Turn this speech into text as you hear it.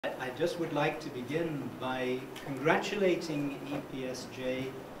I just would like to begin by congratulating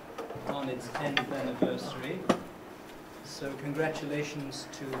EPSJ on its 10th anniversary. So congratulations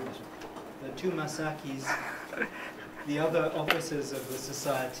to the two Masakis, the other officers of the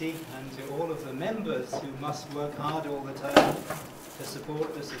society, and to all of the members who must work hard all the time to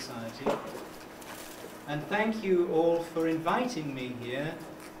support the society. And thank you all for inviting me here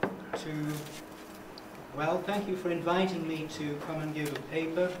thank you for inviting me to come and give a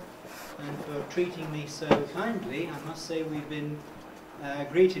paper and for treating me so kindly. I must say we've been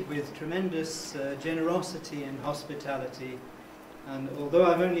greeted with tremendous generosity and hospitality. And although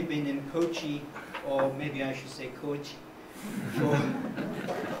I've only been in Kochi, or maybe I should say Kochi,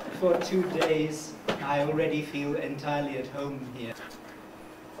 for 2 days, I already feel entirely at home here.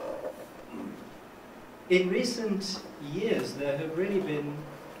 In recent years, there have really been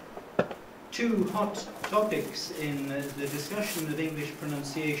two hot topics in the discussion of English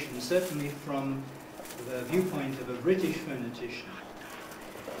pronunciation, certainly from the viewpoint of a British phonetician.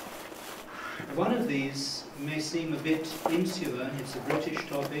 One of these may seem a bit insular. It's a British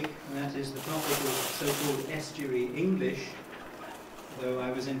topic, and that is the topic of so-called estuary English, though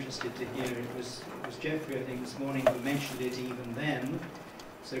I was interested to hear it was Geoffrey, I think, this morning who mentioned it even then.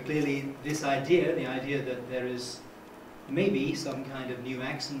 So clearly this idea, the idea that there is maybe some kind of new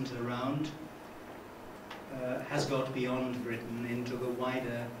accent around, has got beyond Britain into the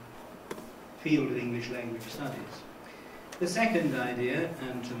wider field of English language studies. The second idea,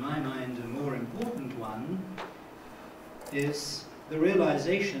 and to my mind a more important one, is the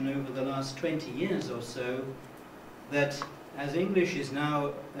realization over the last 20 years or so that as English is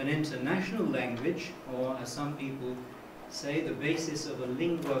now an international language, or as some people say, the basis of a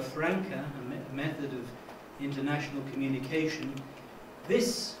lingua franca, a method of international communication,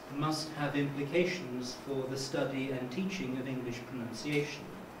 this must have implications for the study and teaching of English pronunciation.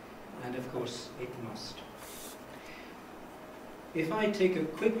 And of course it must. If I take a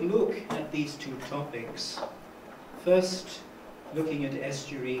quick look at these two topics, first looking at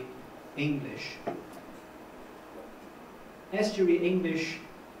estuary English. Estuary English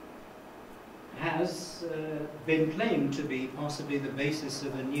has been claimed to be possibly the basis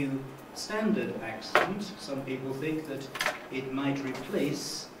of a new standard accent. Some people think that it might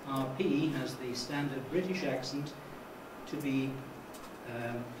replace RP as the standard British accent to be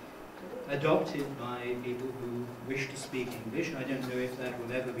adopted by people who wish to speak English. I don't know if that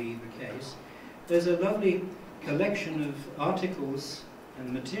will ever be the case. There's a lovely collection of articles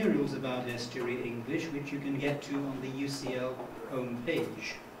and materials about estuary English which you can get to on the UCL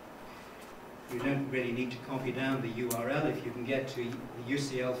homepage. You don't really need to copy down the URL. If you can get to the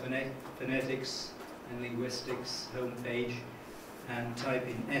UCL Phonetics and Linguistics homepage and type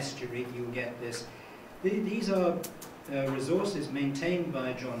in estuary, you'll get this. These are resources maintained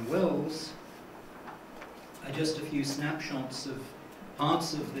by John Wells. Just a few snapshots of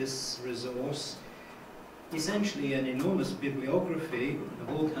parts of this resource. Essentially an enormous bibliography of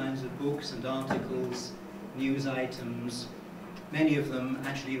all kinds of books and articles, news items, many of them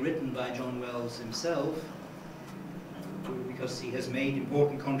actually written by John Wells himself, because he has made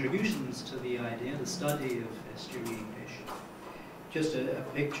important contributions to the idea, the study of estuary English. Just a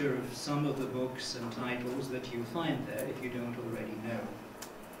picture of some of the books and titles that you find there, if you don't already know.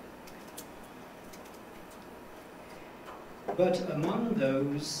 But among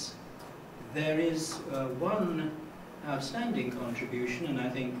those, there is one outstanding contribution, and I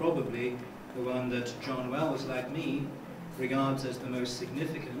think probably the one that John Wells, like me, regards as the most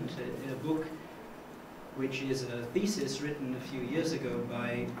significant, a book which is a thesis written a few years ago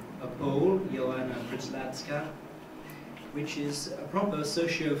by a Pole, Joanna Przyslacka, which is a proper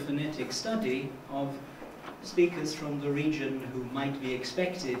socio-phonetic study of speakers from the region who might be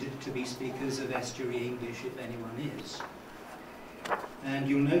expected to be speakers of estuary English, if anyone is. And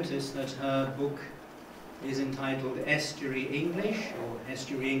you'll notice that her book is entitled Estuary English, or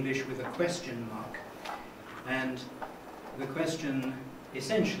Estuary English with a question mark. And the question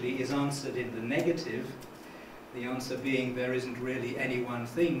essentially is answered in the negative, the answer being there isn't really any one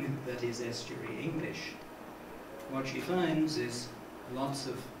thing that is estuary English. What she finds is lots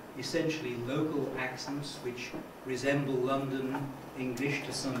of essentially local accents which resemble London English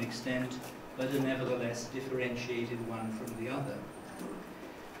to some extent, but are nevertheless differentiated one from the other.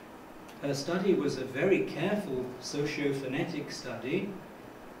 Her study was a very careful socio-phonetic study,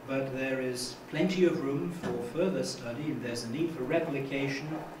 but there is plenty of room for further study, and there's a need for replication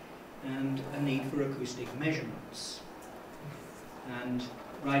and a need for acoustic measurements. And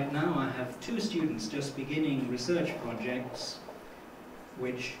right now I have two students just beginning research projects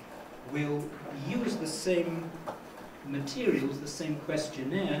which will use the same materials, the same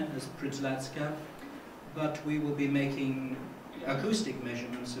questionnaire as Przydzlacka, but we will be making acoustic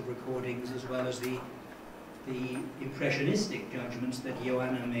measurements of recordings as well as the impressionistic judgments that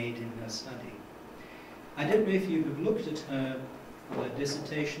Joanna made in her study. I don't know if you have looked at her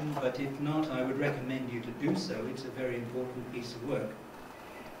dissertation, but if not, I would recommend you to do so. It's a very important piece of work.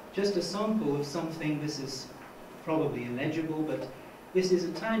 Just a sample of something, this is probably illegible, but this is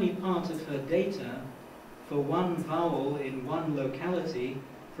a tiny part of her data for one vowel in one locality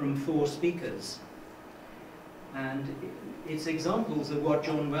from 4 speakers. And it's examples of what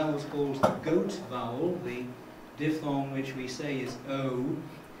John Wells calls the goat vowel, the diphthong which we say is O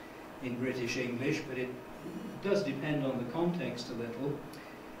in British English, but it does depend on the context a little.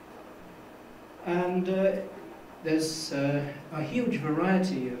 And there's a huge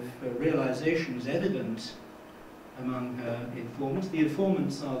variety of realizations evident among her informants. The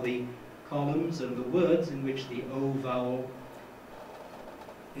informants are the columns, and the words in which the O vowel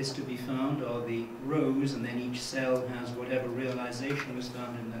is to be found are the rows, and then each cell has whatever realization was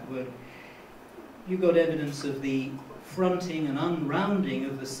found in that word. You got evidence of the fronting and unrounding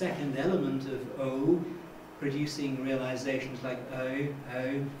of the second element of O, producing realizations like O,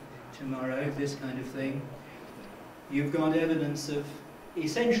 tomorrow, this kind of thing. You've got evidence of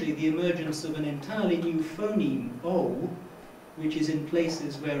essentially the emergence of an entirely new phoneme, O, which is in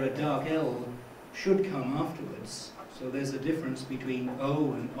places where a dark L should come afterwards. So there's a difference between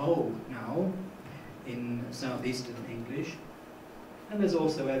O and O now in southeastern English. And there's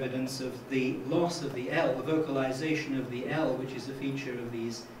also evidence of the loss of the L, the vocalization of the L, which is a feature of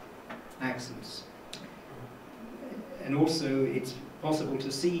these accents. And also it's possible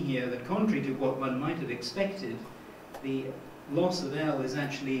to see here that contrary to what one might have expected, the loss of L is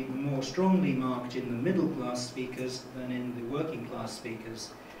actually more strongly marked in the middle class speakers than in the working class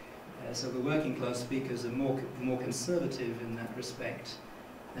speakers. So the working class speakers are more conservative in that respect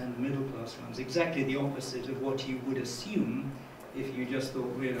than the middle class ones. Exactly the opposite of what you would assume if you just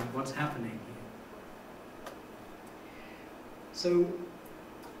thought, well, what's happening here? So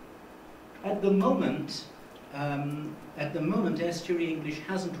at the moment, estuary English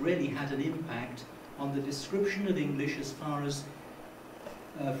hasn't really had an impact on the description of English as far as,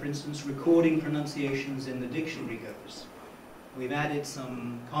 for instance, recording pronunciations in the dictionary goes. We've added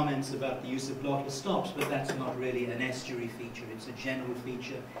some comments about the use of glottal stops, but that's not really an estuary feature. It's a general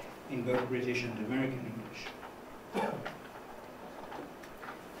feature in both British and American English.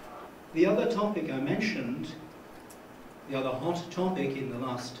 The other topic I mentioned, the other hot topic in the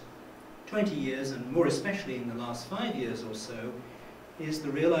last 20 years, and more especially in the last 5 years or so, is the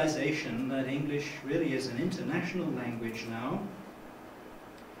realization that English really is an international language now.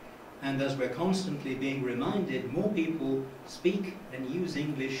 And as we're constantly being reminded, more people speak and use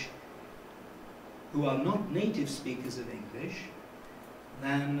English who are not native speakers of English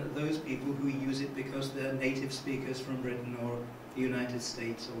than those people who use it because they're native speakers from Britain or the United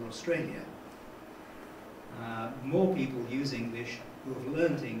States or Australia. More people use English who have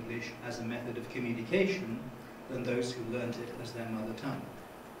learned English as a method of communication than those who learned it as their mother tongue.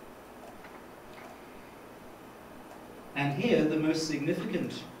 And here, the most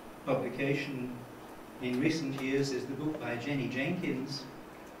significant publication in recent years is the book by Jenny Jenkins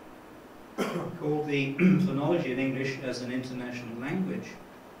called The Phonology of English as an International Language.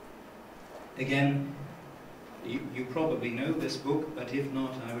 Again, you probably know this book, but if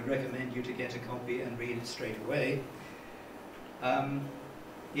not, I would recommend you to get a copy and read it straight away.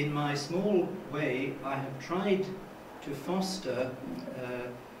 In my small way, I have tried to foster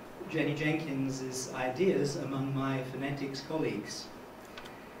Jenny Jenkins's ideas among my phonetics colleagues.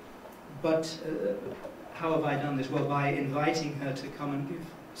 But how have I done this? Well, by inviting her to come and give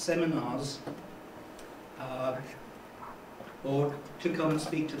seminars or to come and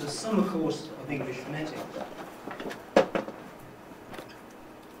speak to the summer course of English phonetics.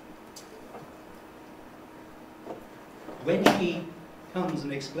 When she comes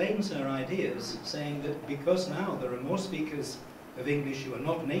and explains her ideas, saying that because now there are more speakers of English who are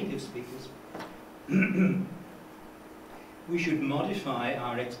not native speakers, we should modify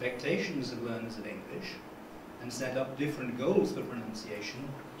our expectations of learners of English and set up different goals for pronunciation,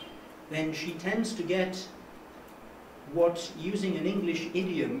 then she tends to get what, using an English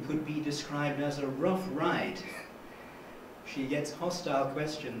idiom, could be described as a rough ride. She gets hostile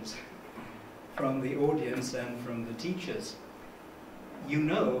questions from the audience and from the teachers. You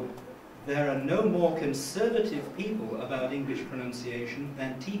know, there are no more conservative people about English pronunciation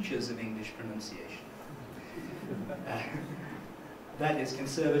than teachers of English pronunciation. That is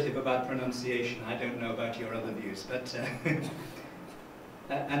conservative about pronunciation. I don't know about your other views, but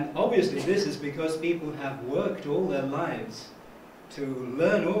And obviously this is because people have worked all their lives to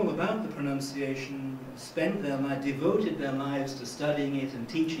learn all about the pronunciation, devoted their lives to studying it and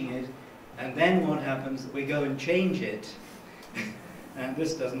teaching it, and then what happens? We go and change it. And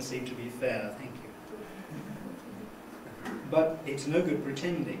this doesn't seem to be fair, thank you. But it's no good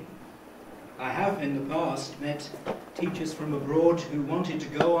pretending. I have in the past met teachers from abroad who wanted to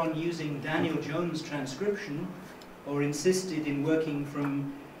go on using Daniel Jones' transcription, or insisted in working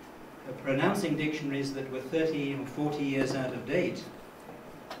from pronouncing dictionaries that were 30 or 40 years out of date,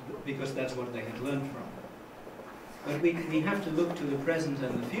 because that's what they had learned from. But we have to look to the present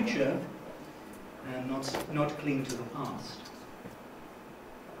and the future, and not cling to the past.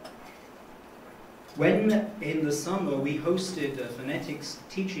 When, in the summer, we hosted a Phonetics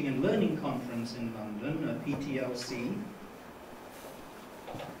Teaching and Learning Conference in London, a PTLC,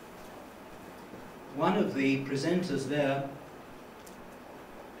 one of the presenters there,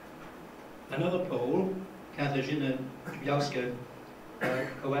 another Pole, Katarzyna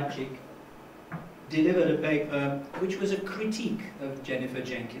Białska-Kowaczyk, delivered a paper which was a critique of Jennifer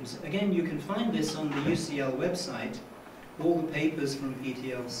Jenkins. Again, you can find this on the UCL website. All the papers from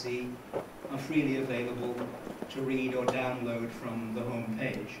PTLC are freely available to read or download from the home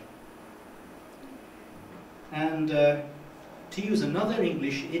page. And to use another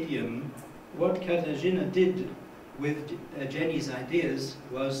English idiom, what Katarzyna did with Jenny's ideas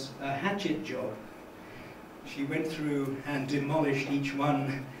was a hatchet job. She went through and demolished each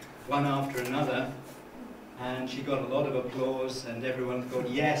one after another, and she got a lot of applause, and everyone thought,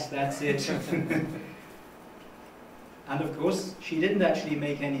 yes, that's it. And of course, she didn't actually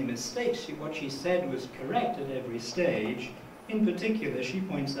make any mistakes. What she said was correct at every stage. In particular, she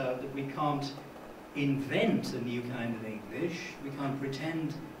points out that we can't invent a new kind of English. We can't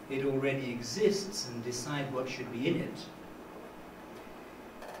pretend it already exists and decide what should be in it.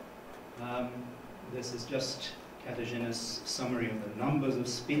 This is just Katarzyna's summary of the numbers of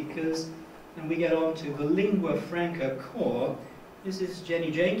speakers. And we get on to the lingua franca core. This is Jenny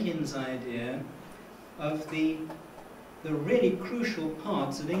Jenkins' idea of the really crucial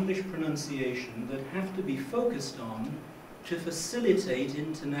parts of English pronunciation that have to be focused on to facilitate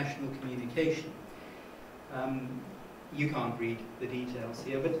international communication. You can't read the details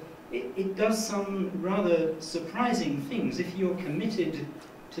here, but it does some rather surprising things. If you're committed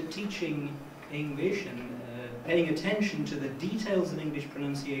to teaching English and paying attention to the details of English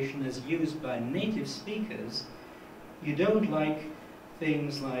pronunciation as used by native speakers, you don't like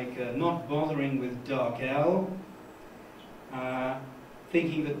things like not bothering with dark L,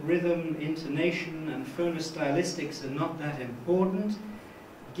 thinking that rhythm, intonation, and phonostylistics are not that important,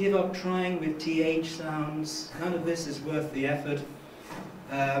 give up trying with TH sounds, none of this is worth the effort.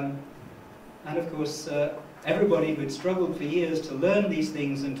 And of course, everybody who'd struggled for years to learn these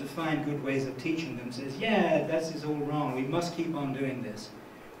things and to find good ways of teaching them says, yeah, this is all wrong, we must keep on doing this.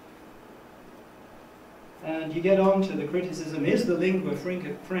 And you get on to the criticism, is the lingua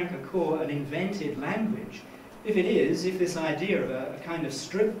franca core an invented language? If it is, if this idea of a kind of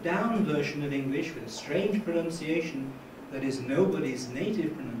stripped down version of English with a strange pronunciation that is nobody's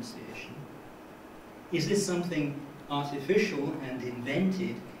native pronunciation, is this something artificial and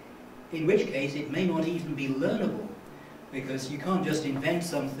invented, in which case it may not even be learnable, because you can't just invent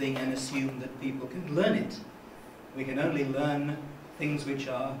something and assume that people can learn it. We can only learn things which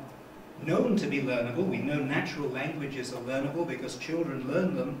are known to be learnable. We know natural languages are learnable because children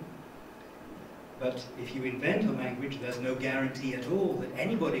learn them. But if you invent a language, there's no guarantee at all that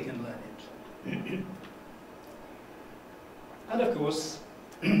anybody can learn it. And of course,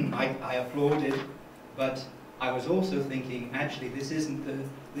 I applauded, but I was also thinking, actually, this isn't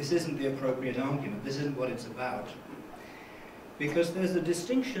the appropriate argument. This isn't what it's about. Because there's a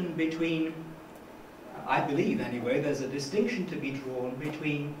distinction between, I believe anyway, there's a distinction to be drawn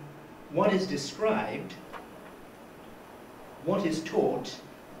between what is described, what is taught,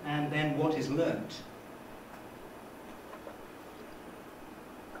 and then what is learnt.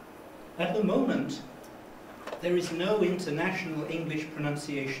 At the moment, there is no international English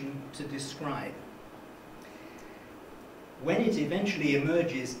pronunciation to describe. When it eventually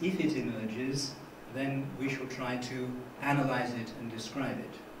emerges, if it emerges, then we shall try to analyze it and describe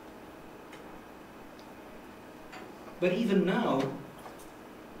it. But even now,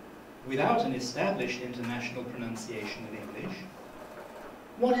 without an established international pronunciation of English,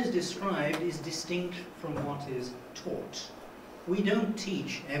 what is described is distinct from what is taught. We don't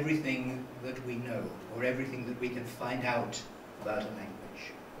teach everything that we know, or everything that we can find out about a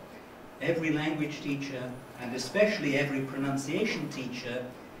language. Every language teacher, and especially every pronunciation teacher,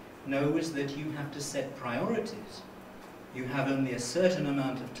 knows that you have to set priorities. You have only a certain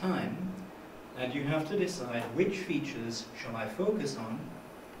amount of time, and you have to decide which features shall I focus on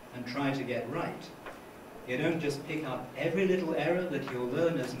and try to get right. You don't just pick up every little error that your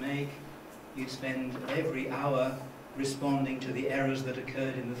learners make. You spend every hour responding to the errors that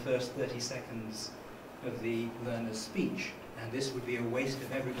occurred in the first 30 seconds of the learner's speech, and this would be a waste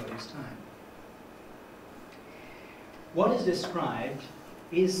of everybody's time. What is described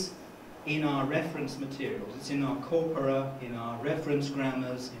is in our reference materials. It's in our corpora, in our reference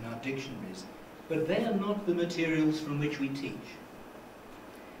grammars, in our dictionaries. But they are not the materials from which we teach.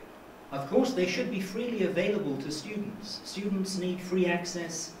 Of course, they should be freely available to students. Students need free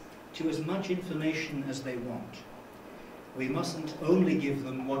access to as much information as they want. We mustn't only give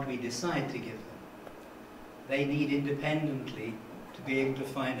them what we decide to give them. They need independently to be able to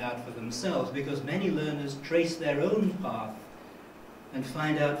find out for themselves, because many learners trace their own path and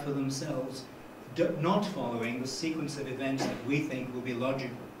find out for themselves, not following the sequence of events that we think will be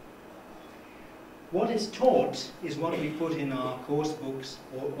logical. What is taught is what we put in our course books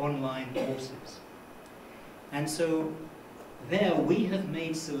or online courses. And so there we have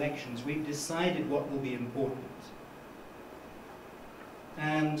made selections. We've decided what will be important.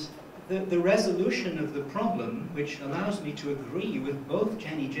 And the resolution of the problem, which allows me to agree with both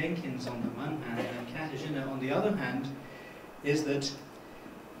Jenny Jenkins on the one hand and Katarzyna on the other hand, is that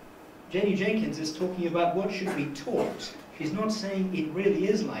Jenny Jenkins is talking about what should be taught. She's not saying it really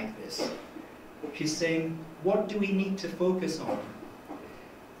is like this. She's saying, what do we need to focus on?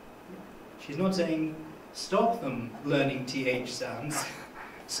 She's not saying, stop them learning TH sounds,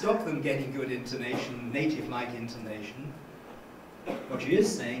 stop them getting good intonation, native-like intonation. What she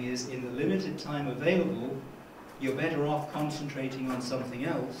is saying is, in the limited time available, you're better off concentrating on something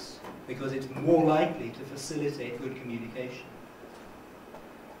else, because it's more likely to facilitate good communication.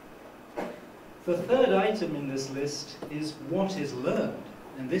 The third item in this list is what is learned.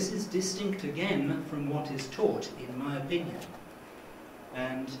 And this is distinct again from what is taught, in my opinion.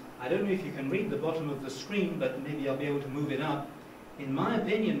 And I don't know if you can read the bottom of the screen, but maybe I'll be able to move it up. In my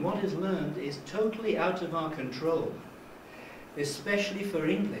opinion, what is learned is totally out of our control, especially for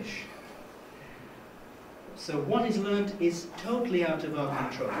English. So what is learned is totally out of our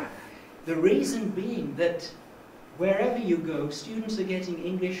control. The reason being that wherever you go, students are getting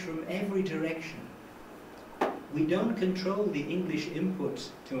English from every direction. We don't control the English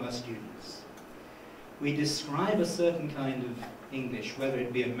input to our students. We describe a certain kind of English, whether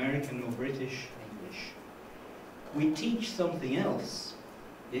it be American or British English. We teach something else.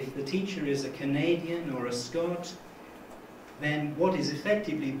 If the teacher is a Canadian or a Scot, then what is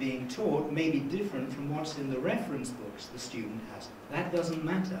effectively being taught may be different from what's in the reference books the student has. That doesn't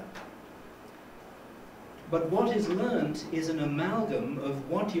matter. But what is learnt is an amalgam of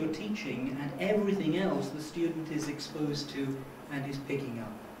what you're teaching and everything else the student is exposed to and is picking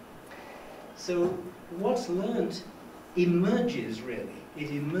up. So what's learnt emerges, really.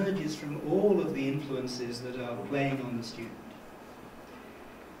 It emerges from all of the influences that are playing on the student.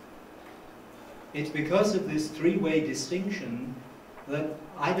 It's because of this three-way distinction that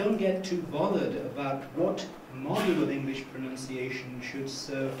I don't get too bothered about what module of English pronunciation should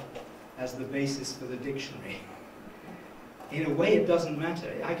serve as the basis for the dictionary. In a way, it doesn't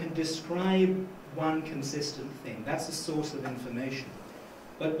matter. I can describe one consistent thing. That's a source of information.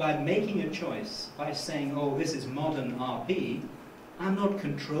 But by making a choice, by saying, oh, this is modern RP, I'm not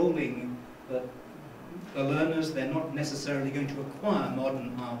controlling the learners. They're not necessarily going to acquire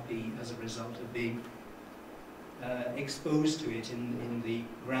modern RP as a result of being exposed to it in the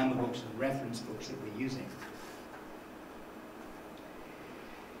grammar books and reference books that we're using.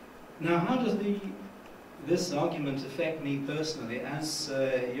 Now, how does this argument affect me personally? As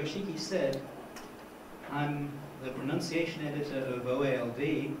Yoshiki said, I'm the pronunciation editor of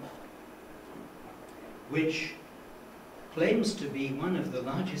OALD, which claims to be one of the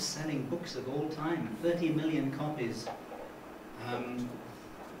largest selling books of all time, 30 million copies.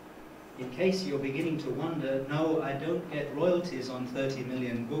 In case you're beginning to wonder, no, I don't get royalties on 30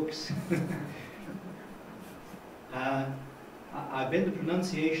 million books. I've been the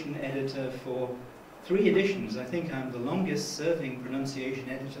pronunciation editor for 3 editions. I think I'm the longest serving pronunciation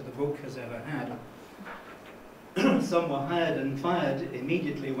editor the book has ever had. Some were hired and fired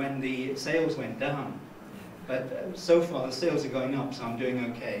immediately when the sales went down. But so far the sales are going up, so I'm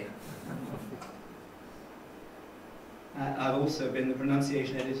doing okay. I've also been the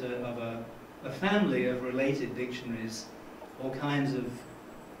pronunciation editor of a family of related dictionaries, all kinds of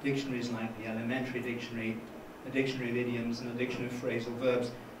dictionaries like the Elementary Dictionary, a dictionary of idioms, and a dictionary of phrasal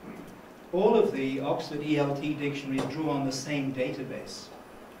verbs. All of the Oxford ELT dictionaries draw on the same database,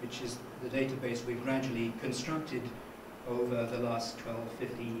 which is the database we've gradually constructed over the last 12,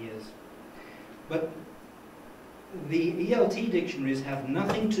 15 years. But the ELT dictionaries have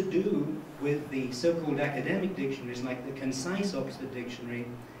nothing to do with the so-called academic dictionaries like the Concise Oxford Dictionary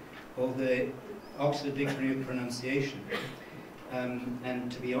or the Oxford Dictionary of Pronunciation.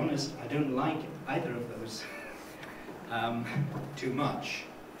 And to be honest, I don't like either of those too much.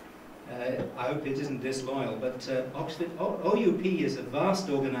 I hope it isn't disloyal, but OUP is a vast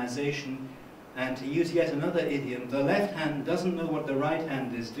organization, and to use yet another idiom, the left hand doesn't know what the right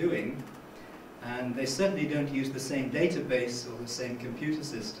hand is doing, and they certainly don't use the same database or the same computer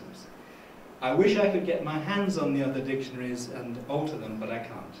systems. I wish I could get my hands on the other dictionaries and alter them, but I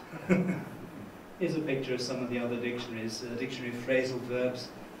can't. Here's a picture of some of the other dictionaries, Dictionary of Phrasal Verbs,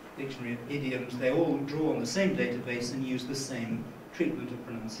 Dictionary of Idioms. They all draw on the same database and use the same treatment of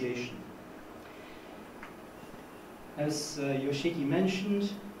pronunciation. As Yoshiki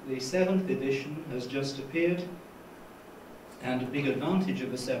mentioned, the 7th edition has just appeared, and a big advantage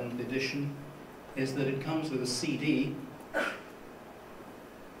of the 7th edition is that it comes with a CD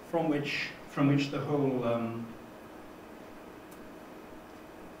from which the whole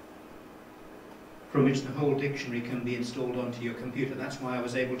dictionary can be installed onto your computer. That's why I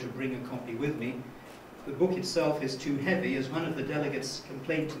was able to bring a copy with me. The book itself is too heavy. As one of the delegates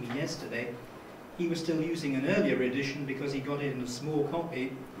complained to me yesterday, he was still using an earlier edition because he got it in a small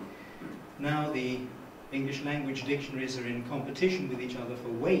copy. Now the English language dictionaries are in competition with each other for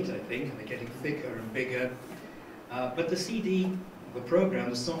weight, I think, and they're getting thicker and bigger. But the CD, the program,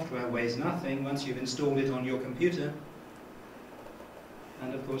 the software weighs nothing once you've installed it on your computer.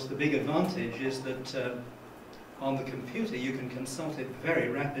 And of course the big advantage is that on the computer you can consult it very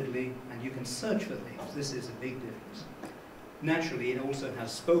rapidly and you can search for things. This is a big difference. Naturally, it also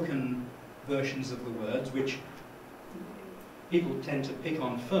has spoken versions of the words, which people tend to pick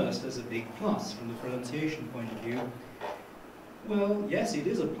on first as a big plus from the pronunciation point of view. Well, yes, it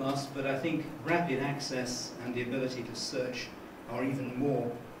is a plus, but I think rapid access and the ability to search are even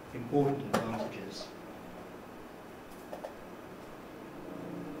more important advantages.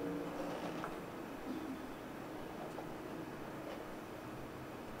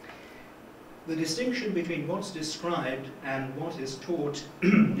 The distinction between what's described and what is taught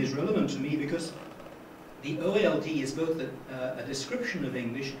is relevant to me because the OLD is both a description of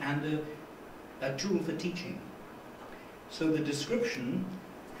English and a tool for teaching. So the description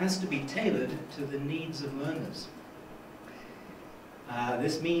has to be tailored to the needs of learners.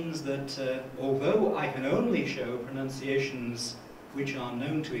 This means that although I can only show pronunciations which are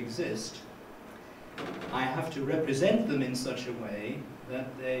known to exist, I have to represent them in such a way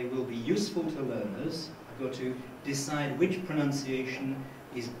that they will be useful to learners. I've got to decide which pronunciation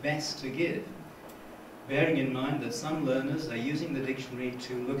is best to give, bearing in mind that some learners are using the dictionary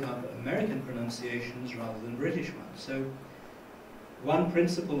to look up American pronunciations rather than British ones. So one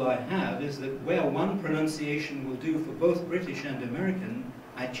principle I have is that where one pronunciation will do for both British and American,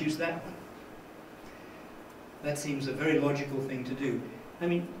 I choose that one. That seems a very logical thing to do. I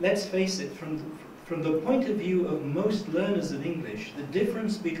mean, let's face it, from the point of view of most learners of English, the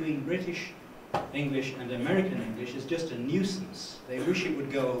difference between British English and American English is just a nuisance. They wish it would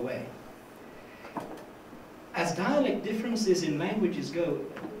go away. As dialect differences in languages go,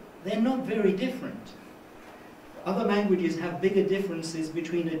 they're not very different. Other languages have bigger differences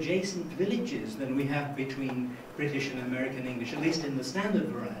between adjacent villages than we have between British and American English, at least in the standard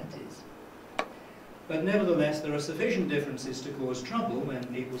varieties. But nevertheless, there are sufficient differences to cause trouble when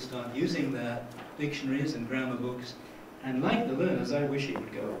people start using their dictionaries and grammar books. And like the learners, I wish it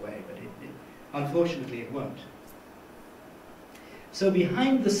would go away, but unfortunately it won't. So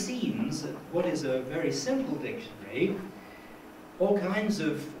behind the scenes, what is a very simple dictionary, all kinds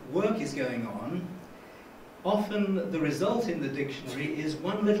of work is going on. Often the result in the dictionary is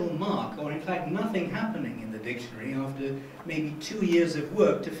one little mark, or in fact nothing happening in the dictionary after maybe 2 years of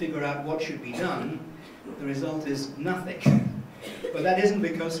work to figure out what should be done. The result is nothing. But that isn't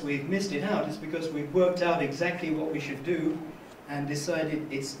because we've missed it out, it's because we've worked out exactly what we should do and decided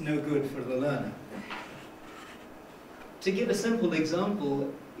it's no good for the learner. To give a simple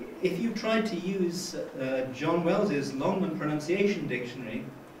example, if you tried to use John Wells's Longman Pronunciation Dictionary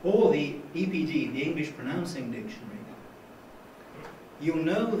or the EPD, the English Pronouncing Dictionary, you'll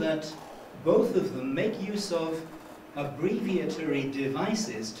know that both of them make use of abbreviatory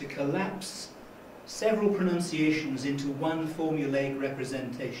devices to collapse several pronunciations into one formulaic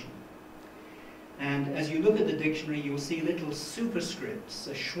representation. And as you look at the dictionary, you'll see little superscripts,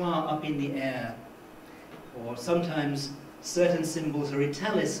 a schwa up in the air, or sometimes certain symbols are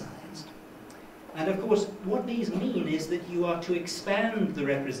italicized. And of course, what these mean is that you are to expand the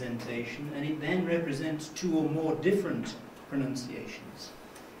representation, and it then represents two or more different pronunciations.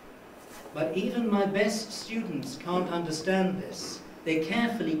 But even my best students can't understand this. They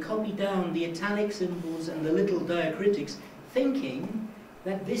carefully copy down the italic symbols and the little diacritics, thinking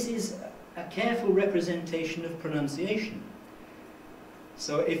that this is a careful representation of pronunciation.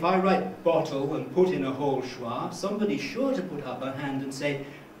 So if I write bottle and put in a whole schwa, somebody's sure to put up a hand and say,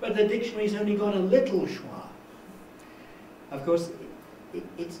 but the dictionary's only got a little schwa. Of course,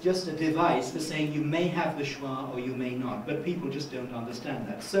 it's just a device for saying you may have the schwa or you may not, but people just don't understand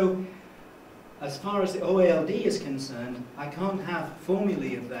that. So, as far as the OALD is concerned, I can't have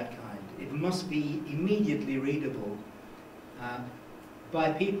formulae of that kind. It must be immediately readable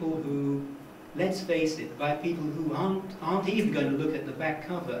by people who, let's face it, by people who aren't even going to look at the back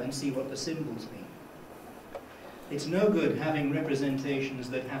cover and see what the symbols mean. It's no good having representations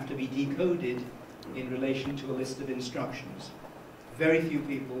that have to be decoded in relation to a list of instructions. Very few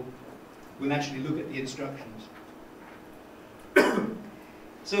people will actually look at the instructions.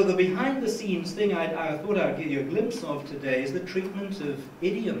 So the behind-the-scenes thing I thought I'd give you a glimpse of today is the treatment of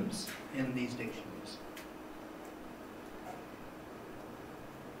idioms in these dictionaries.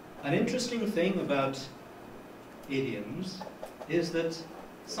 An interesting thing about idioms is that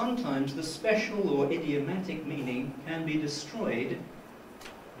sometimes the special or idiomatic meaning can be destroyed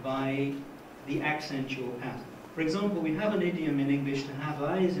by the accentual pattern. For example, we have an idiom in English to have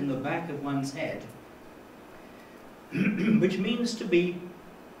eyes in the back of one's head, which means to be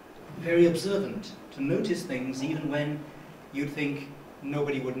very observant, to notice things even when you'd think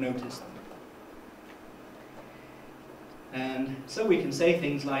nobody would notice them. And so we can say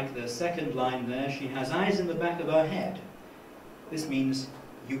things like the second line there, she has eyes in the back of her head. This means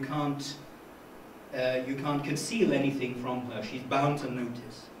you can't conceal anything from her, she's bound to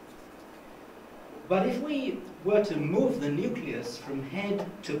notice. But if we were to move the nucleus from head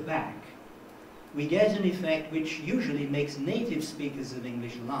to back, we get an effect which usually makes native speakers of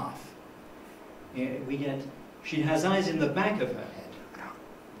English laugh. We get, she has eyes in the back of her head.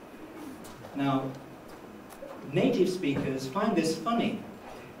 Now, native speakers find this funny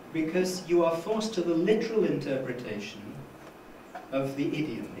because you are forced to the literal interpretation of the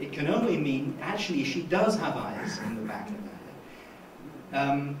idiom. It can only mean, actually, she does have eyes in the back of her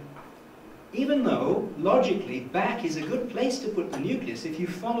head. Even though, logically, back is a good place to put the nucleus. If you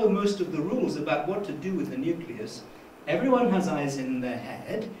follow most of the rules about what to do with the nucleus, everyone has eyes in their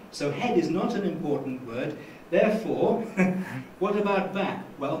head, so head is not an important word. Therefore, what about back?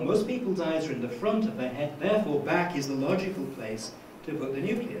 Well, most people's eyes are in the front of their head, therefore back is the logical place to put the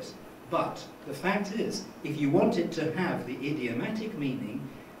nucleus. But the fact is, if you want it to have the idiomatic meaning,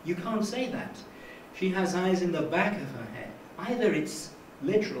 you can't say that. She has eyes in the back of her head. Either it's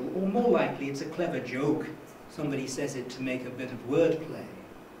literal, or more likely it's a clever joke. Somebody says it to make a bit of wordplay.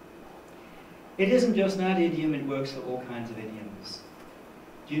 It isn't just that idiom, it works for all kinds of idioms.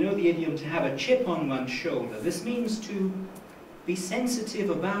 Do you know the idiom to have a chip on one's shoulder? This means to be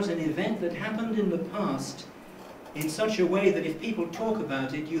sensitive about an event that happened in the past in such a way that if people talk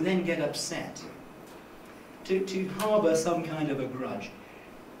about it, you then get upset. To harbour some kind of a grudge.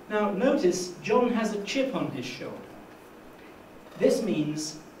 Now notice, John has a chip on his shoulder. This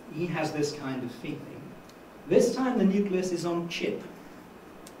means he has this kind of feeling. This time the nucleus is on chip.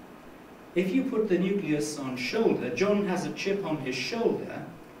 If you put the nucleus on shoulder, John has a chip on his shoulder,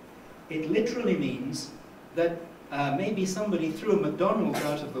 it literally means that maybe somebody threw a McDonald's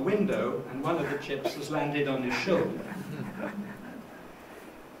out of the window and one of the chips has landed on his shoulder.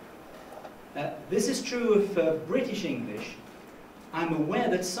 This is true of British English. I'm aware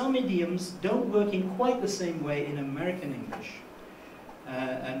that some idioms don't work in quite the same way in American English.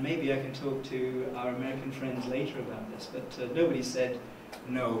 And maybe I can talk to our American friends later about this, but nobody said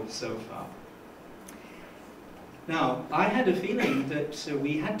no so far. Now, I had a feeling that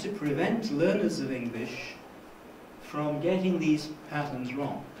we had to prevent learners of English from getting these patterns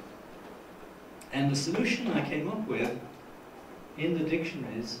wrong. And the solution I came up with in the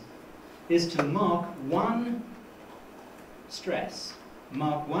dictionaries is to mark one stress.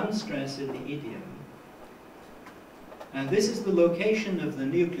 Mark one stress in the idiom. And this is the location of the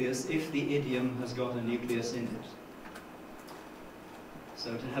nucleus if the idiom has got a nucleus in it.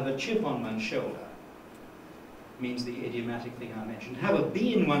 So to have a chip on one's shoulder means the idiomatic thing I mentioned. Have a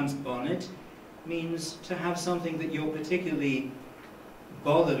bee in one's bonnet means to have something that you're particularly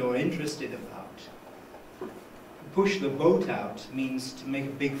bothered or interested about. Push the boat out means to make a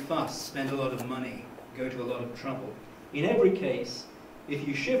big fuss, spend a lot of money, go to a lot of trouble. In every case, if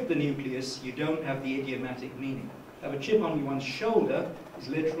you shift the nucleus, you don't have the idiomatic meaning. Have a chip on one's shoulder is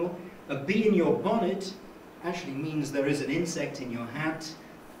literal. A bee in your bonnet actually means there is an insect in your hat.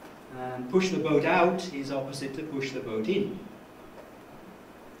 And push the boat out is opposite to push the boat in.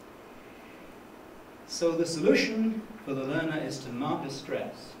 So the solution for the learner is to mark the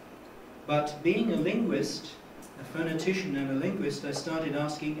stress. But being a linguist, a phonetician and a linguist, I started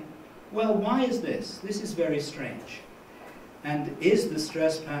asking, well, why is this? This is very strange. And is the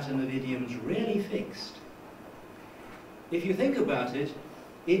stress pattern of idioms really fixed? If you think about it,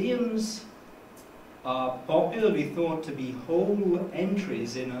 idioms are popularly thought to be whole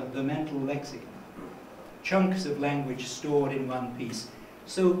entries in the mental lexicon, chunks of language stored in one piece.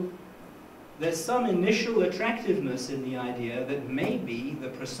 So there's some initial attractiveness in the idea that maybe the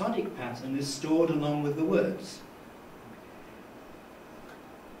prosodic pattern is stored along with the words.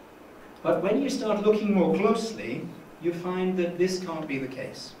 But when you start looking more closely, you find that this can't be the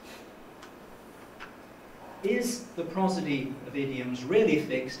case. Is the prosody of idioms really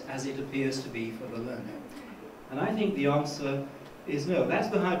fixed as it appears to be for the learner? And I think the answer is no. That's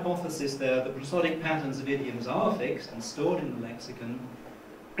the hypothesis there. The prosodic patterns of idioms are fixed and stored in the lexicon,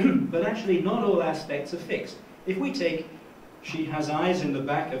 but actually not all aspects are fixed. If we take, she has eyes in the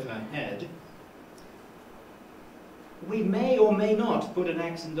back of her head, we may or may not put an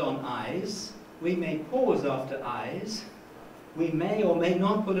accent on eyes. We may pause after eyes. We may or may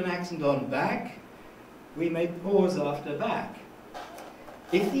not put an accent on back. We may pause after back.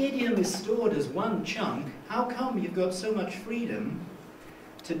 If the idiom is stored as one chunk, how come you've got so much freedom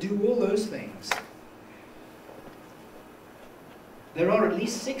to do all those things? There are at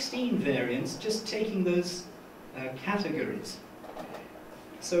least 16 variants just taking those categories.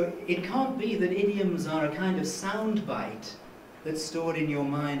 So it can't be that idioms are a kind of sound bite that's stored in your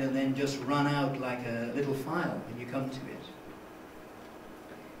mind and then just run out like a little file when you come to it.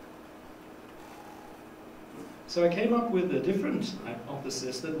 So I came up with a different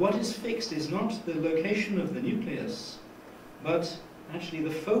hypothesis that what is fixed is not the location of the nucleus, but actually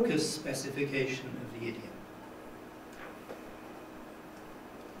the focus specification of the idiom.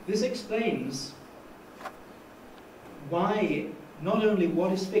 This explains why, not only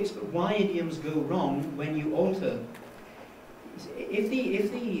what is fixed, but why idioms go wrong when you alter. If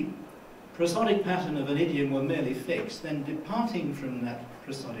the prosodic pattern of an idiom were merely fixed, then departing from that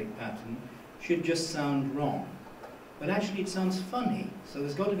prosodic pattern should just sound wrong. But actually it sounds funny, so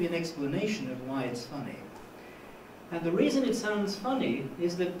there's got to be an explanation of why it's funny. And the reason it sounds funny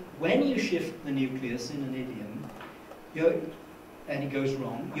is that when you shift the nucleus in an idiom, and it goes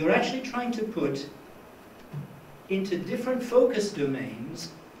wrong, you're actually trying to put into different focus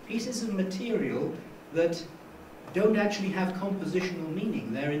domains pieces of material that don't actually have compositional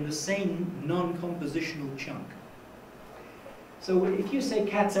meaning. They're in the same non-compositional chunk. So if you say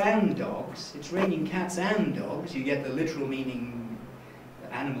cats and dogs, it's raining cats and dogs, you get the literal meaning,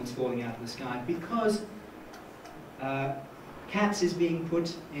 animals falling out of the sky, because cats is being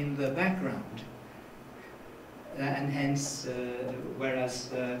put in the background. And hence,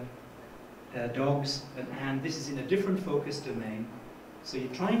 whereas dogs and this is in a different focus domain, so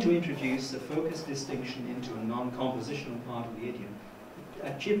you're trying to introduce a focus distinction into a non-compositional part of the idiom.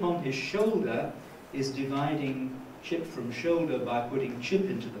 A chip on his shoulder is dividing chip from shoulder by putting chip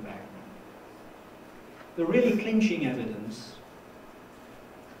into the background. The really clinching evidence,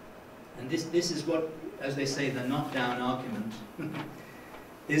 and this is what, as they say, the knockdown argument,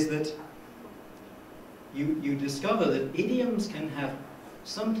 is that you discover that idioms can have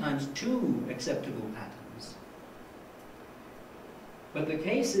sometimes two acceptable patterns. But the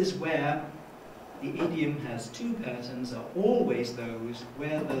cases where the idiom has two patterns are always those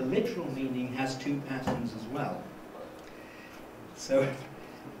where the literal meaning has two patterns as well. So,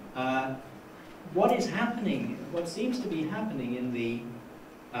 what is happening, what seems to be happening in the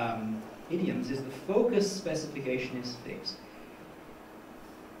idioms is the focus specification is fixed.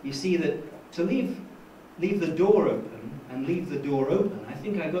 You see that to leave the door open and leave the door open, I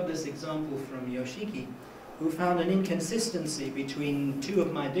think I got this example from Yoshiki, who found an inconsistency between two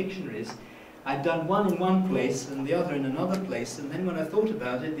of my dictionaries. I'd done one in one place and the other in another place, and then when I thought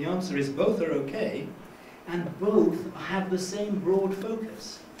about it, the answer is both are okay, and both have the same broad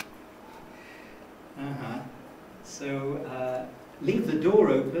focus. So leave the door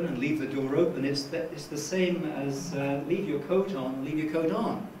open and leave the door open, it's the same as leave your coat on and leave your coat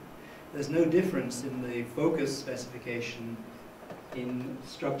on. There's no difference in the focus specification in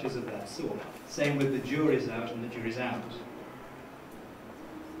structures of that sort. Same with the jury's out and the jury's out.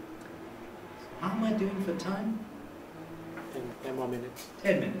 How am I doing for time? 10 more minutes.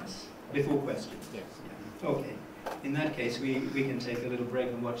 10 minutes, before questions? Yes. Yeah. Okay. In that case, we can take a little break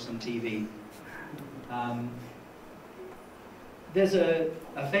and watch some TV. there's a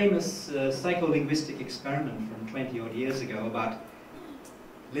famous psycholinguistic experiment from 20-odd years ago about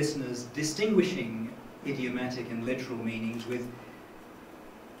listeners distinguishing idiomatic and literal meanings with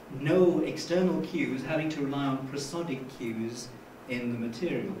no external cues, having to rely on prosodic cues in the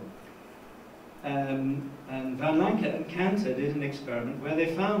material. And Van Lancker and Cantor did an experiment where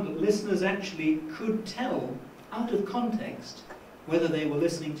they found that listeners actually could tell out of context whether they were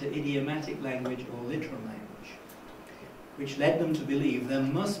listening to idiomatic language or literal language, which led them to believe there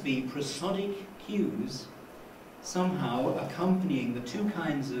must be prosodic cues somehow accompanying the two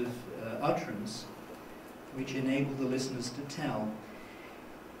kinds of utterance which enable the listeners to tell.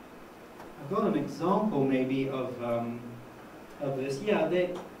 I've got an example maybe of this. Yeah,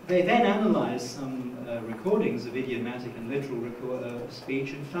 they then analyzed some recordings of idiomatic and literal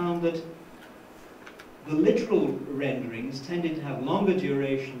speech and found that the literal renderings tended to have longer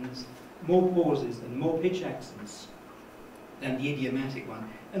durations, more pauses and more pitch accents than the idiomatic one.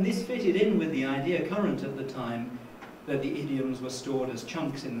 And this fitted in with the idea current at the time that the idioms were stored as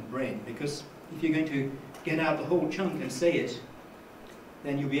chunks in the brain, because if you're going to get out the whole chunk and say it,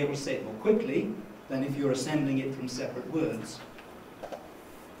 then you'll be able to say it more quickly than if you're assembling it from separate words.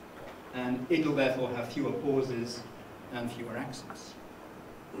 And it'll therefore have fewer pauses and fewer accents.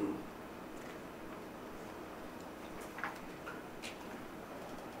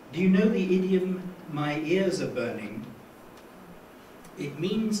 Do you know the idiom, "my ears are burning"? It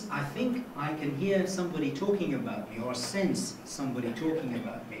means, I think I can hear somebody talking about me, or sense somebody talking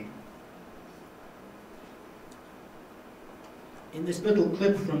about me. In this little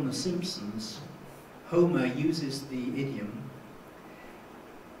clip from The Simpsons, Homer uses the idiom.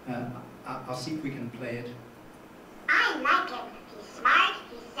 I'll see if we can play it. I like him. He's smart,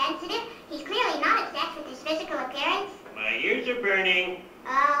 he's sensitive, he's clearly not obsessed with his physical appearance. My ears are burning.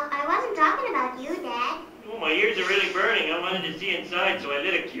 I wasn't talking about you, Dad. Oh, my ears are really burning. I wanted to see inside, so I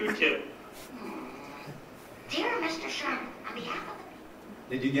lit a Q-tip. Dear Mr. Sherman, on behalf of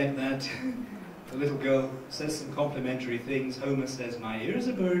Did you get that? The little girl says some complimentary things. Homer says, "My ears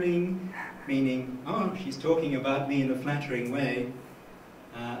are burning," meaning, oh, she's talking about me in a flattering way.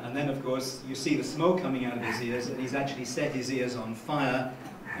 And then, of course, you see the smoke coming out of his ears, and he's actually set his ears on fire,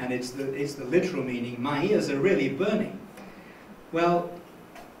 and it's the literal meaning, "My ears are really burning." Well,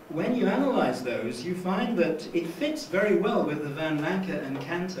 when you analyze those, you find that it fits very well with the Van Lancker and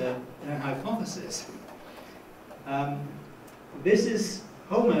Cantor hypothesis. This is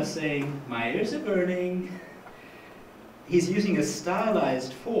Homer saying, "My ears are burning." He's using a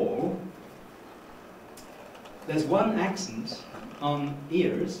stylized fall. There's one accent on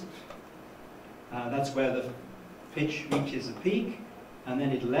ears. That's where the pitch reaches a peak, and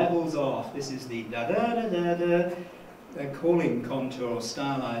then it levels off. This is the da-da-da-da-da, a calling contour or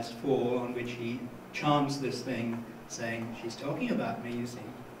stylized fall on which he chants this thing, saying, "She's talking about me," you see.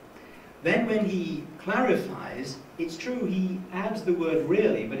 Then when he clarifies, it's true he adds the word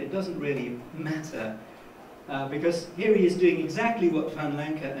 "really," but it doesn't really matter, because here he is doing exactly what Van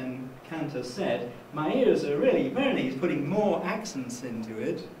Lancker and Cantor said. "My ears are really burning." He's putting more accents into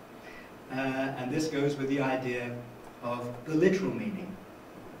it, and this goes with the idea of the literal meaning.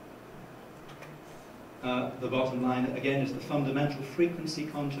 The bottom line, again, is the fundamental frequency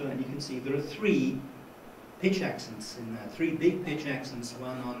contour, and you can see there are three pitch accents in there, three big pitch accents,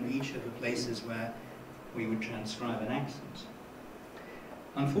 one on each of the places where we would transcribe an accent.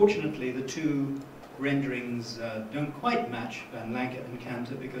 Unfortunately, the two renderings don't quite match Van Lancker and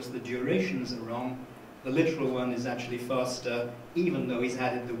Cantor because the durations are wrong. The literal one is actually faster, even though he's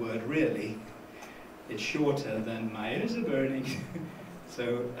added the word "really." It's shorter than "my ears are burning."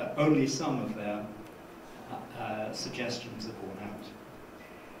 So only some of their suggestions are borne out.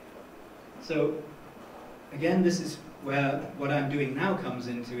 So again, this is where what I'm doing now comes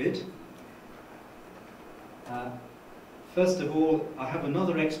into it. First of all, I have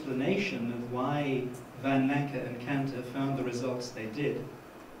another explanation of why Van Lancker and Cantor found the results they did.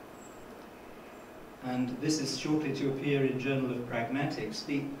 And this is shortly to appear in Journal of Pragmatics.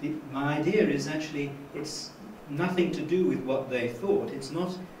 My idea is actually, it's nothing to do with what they thought. It's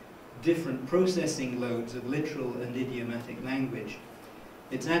not different processing loads of literal and idiomatic language.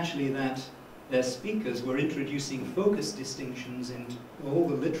 It's actually that their speakers were introducing focus distinctions in all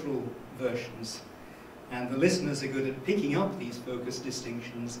the literal versions, and the listeners are good at picking up these focus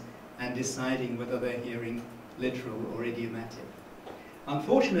distinctions and deciding whether they're hearing literal or idiomatic.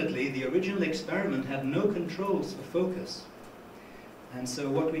 Unfortunately, the original experiment had no controls for focus, and so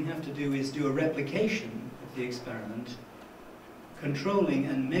what we have to do is do a replication of the experiment, controlling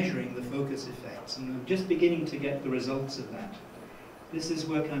and measuring the focus effects, and we're just beginning to get the results of that. This is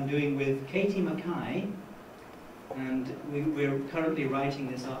work I'm doing with Katie Mackay and we're currently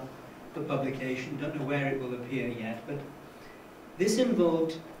writing this up for publication. Don't know where it will appear yet, but this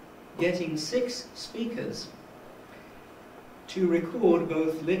involved getting 6 speakers to record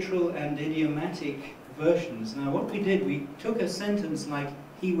both literal and idiomatic versions. Now what we did, we took a sentence like,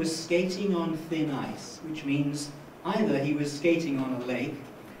 he was skating on thin ice, which means either he was skating on a lake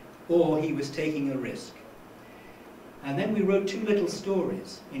or he was taking a risk. And then we wrote 2 little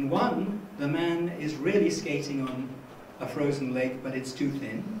stories. In one, the man is really skating on a frozen lake, but it's too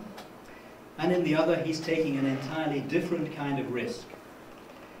thin. And in the other, he's taking an entirely different kind of risk.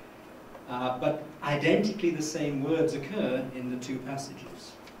 But identically the same words occur in the 2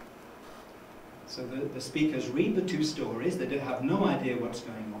 passages. So the speakers read the 2 stories, they have no idea what's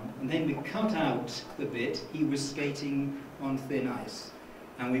going on, and then we cut out the bit, he was skating on thin ice,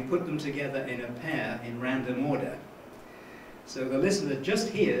 and we put them together in a pair in random order. So the listener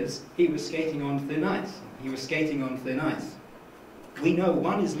just hears, he was skating on thin ice, he was skating on thin ice. We know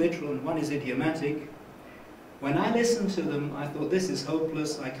one is literal and one is idiomatic. When I listened to them, I thought, this is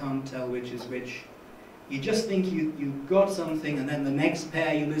hopeless, I can't tell which is which. You just think you got something, and then the next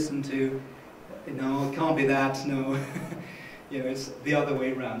pair you listen to, no, it can't be that, no. You know, it's the other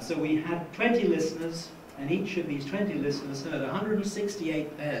way around. So we had 20 listeners, and each of these 20 listeners heard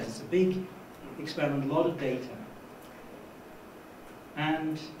 168 pairs. It's a big experiment, a lot of data.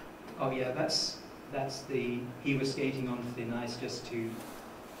 And, oh yeah, that's the, he was skating on thin ice, just to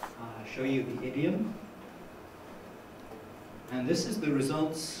show you the idiom. And this is the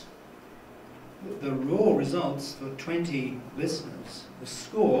results, the raw results for 20 listeners. The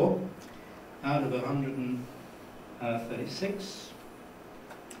score out of 136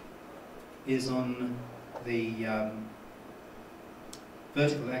 is on the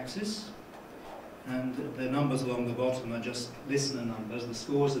vertical axis, and the numbers along the bottom are just listener numbers. The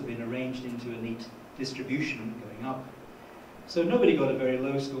scores have been arranged into a neat distribution going up. So nobody got a very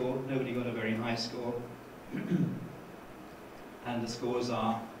low score, nobody got a very high score, and the scores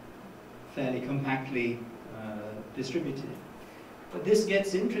are fairly compactly distributed. But this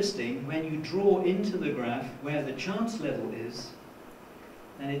gets interesting when you draw into the graph where the chance level is,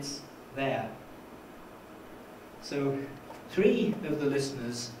 and it's there. So 3 of the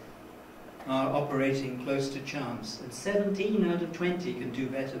listeners are operating close to chance, and 17 out of 20 can do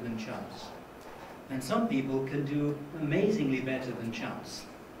better than chance. And some people can do amazingly better than chance.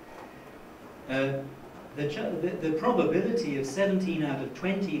 The probability of 17 out of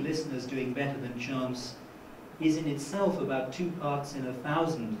 20 listeners doing better than chance is in itself about 2 parts in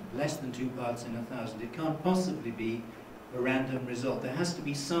 1,000, less than 2 parts in 1,000. It can't possibly be a random result. There has to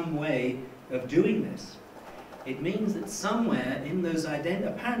be some way of doing this. It means that somewhere in those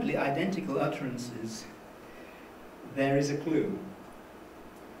apparently identical utterances, there is a clue.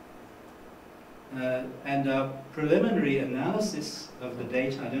 And our preliminary analysis of the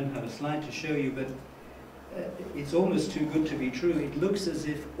data, I don't have a slide to show you, but it's almost too good to be true. It looks as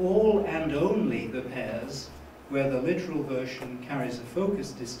if all and only the pairs where the literal version carries a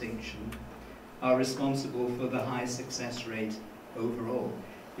focus distinction are responsible for the high success rate overall.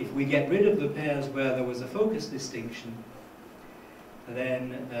 If we get rid of the pairs where there was a focus distinction,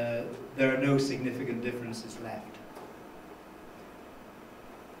 then there are no significant differences left.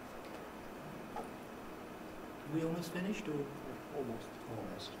 Are we almost finished, or Almost.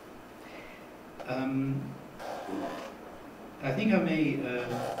 almost? I think I may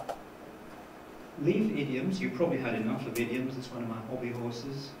leave idioms. You probably had enough of idioms. It's one of my hobby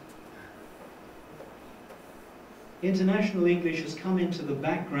horses. International English has come into the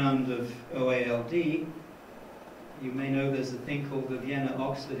background of OALD. You may know there's a thing called the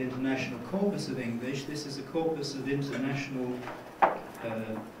Vienna-Oxford International Corpus of English. This is a corpus of international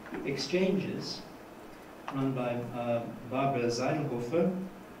exchanges run by Barbara Zeidelhofer,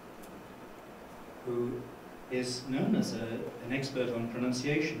 who is known as an expert on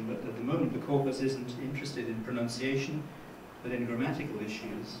pronunciation, but at the moment the corpus isn't interested in pronunciation, but in grammatical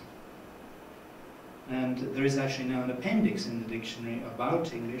issues. And there is actually now an appendix in the dictionary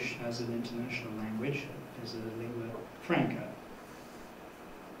about English as an international language, as a lingua franca.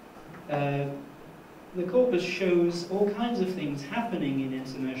 The corpus shows all kinds of things happening in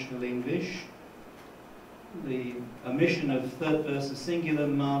international English. The omission of third-person singular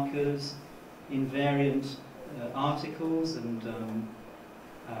markers, invariant articles, and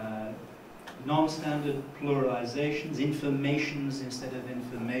non-standard pluralizations, informations instead of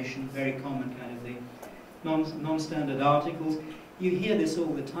information, very common kind of thing. Non-standard articles. You hear this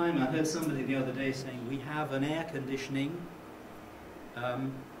all the time. I heard somebody the other day saying, we have an air conditioning.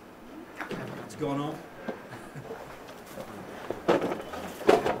 It's gone off.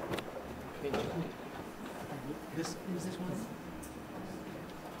 This one.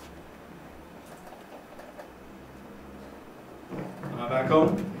 Am I back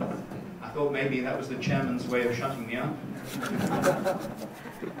on? I thought maybe that was the chairman's way of shutting me up.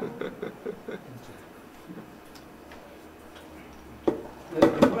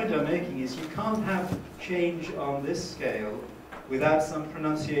 The point I'm making is you can't have change on this scale without some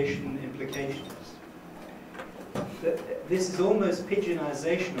pronunciation implications. This is almost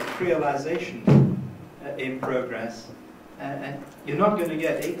pidginization or creolization in progress, and you're not going to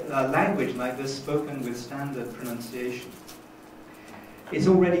get a language like this spoken with standard pronunciation. It's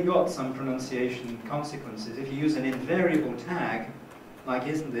already got some pronunciation consequences. If you use an invariable tag, like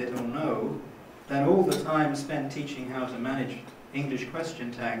isn't it or no, then all the time spent teaching how to manage English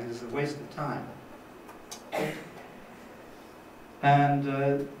question tags is a waste of time.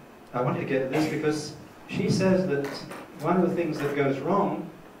 And I wanted to get at this because she says that one of the things that goes wrong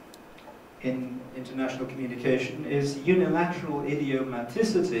in international communication is unilateral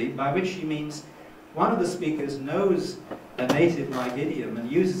idiomaticity, by which she means one of the speakers knows a native-like idiom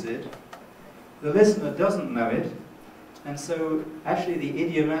and uses it, the listener doesn't know it, and so actually the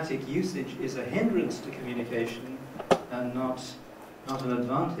idiomatic usage is a hindrance to communication and not an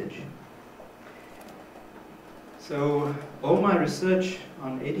advantage. So all my research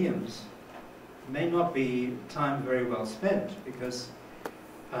on idioms may not be time very well spent, because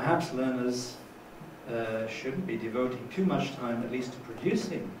perhaps learners shouldn't be devoting too much time at least to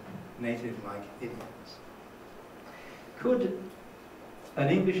producing native-like idioms. Could an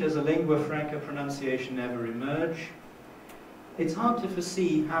English as a lingua franca pronunciation ever emerge? It's hard to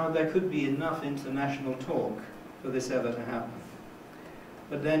foresee how there could be enough international talk for this ever to happen.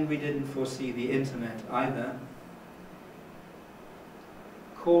 But then we didn't foresee the internet either.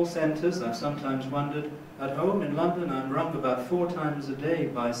 Call centres, I've sometimes wondered, at home in London I'm rung about 4 times a day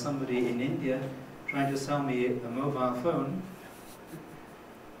by somebody in India trying to sell me a mobile phone.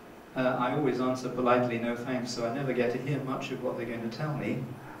 I always answer politely, no thanks, so I never get to hear much of what they're going to tell me.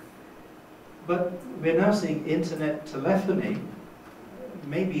 But we're now seeing internet telephony.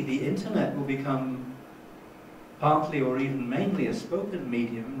 Maybe the internet will become partly or even mainly a spoken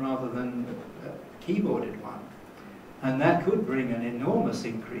medium rather than a keyboarded one. And that could bring an enormous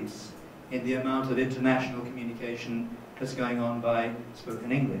increase in the amount of international communication that's going on by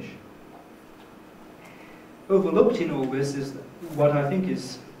spoken English. Overlooked in all this is what I think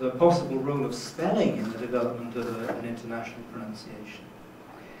is the possible role of spelling in the development of an international pronunciation.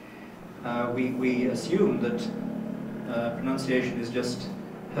 We assume that pronunciation is just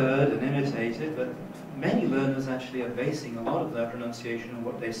heard and imitated, but many learners actually are basing a lot of their pronunciation on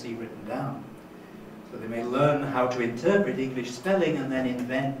what they see written down. So they may learn how to interpret English spelling and then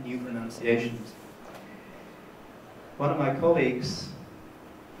invent new pronunciations. One of my colleagues,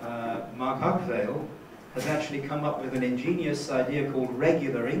 Mark Huckvale, has actually come up with an ingenious idea called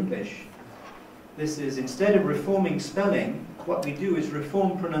regular English. This is, instead of reforming spelling, what we do is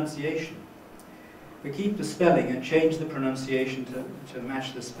reform pronunciation. We keep the spelling and change the pronunciation to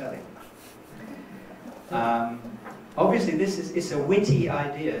match the spelling. Obviously, it's a witty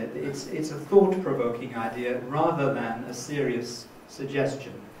idea. It's a thought-provoking idea rather than a serious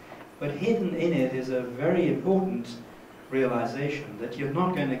suggestion. But hidden in it is a very important realization that you're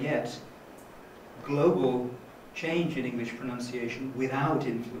not going to get global change in English pronunciation without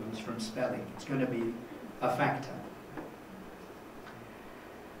influence from spelling. It's going to be a factor.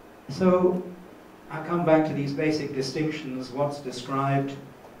 So I come back to these basic distinctions: what's described,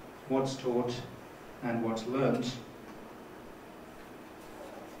 what's taught, and what's learnt.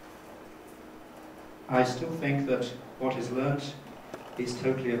 I still think that what is learnt is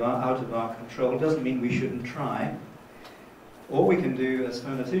totally out of our control. It doesn't mean we shouldn't try. All we can do as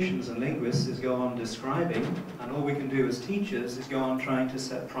phoneticians and linguists is go on describing, and all we can do as teachers is go on trying to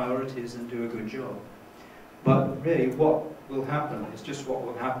set priorities and do a good job. But really, what will happen is just what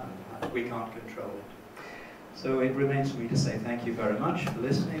will happen. We can't control it. So it remains for me to say thank you very much for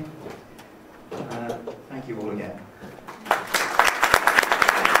listening. Thank you all again.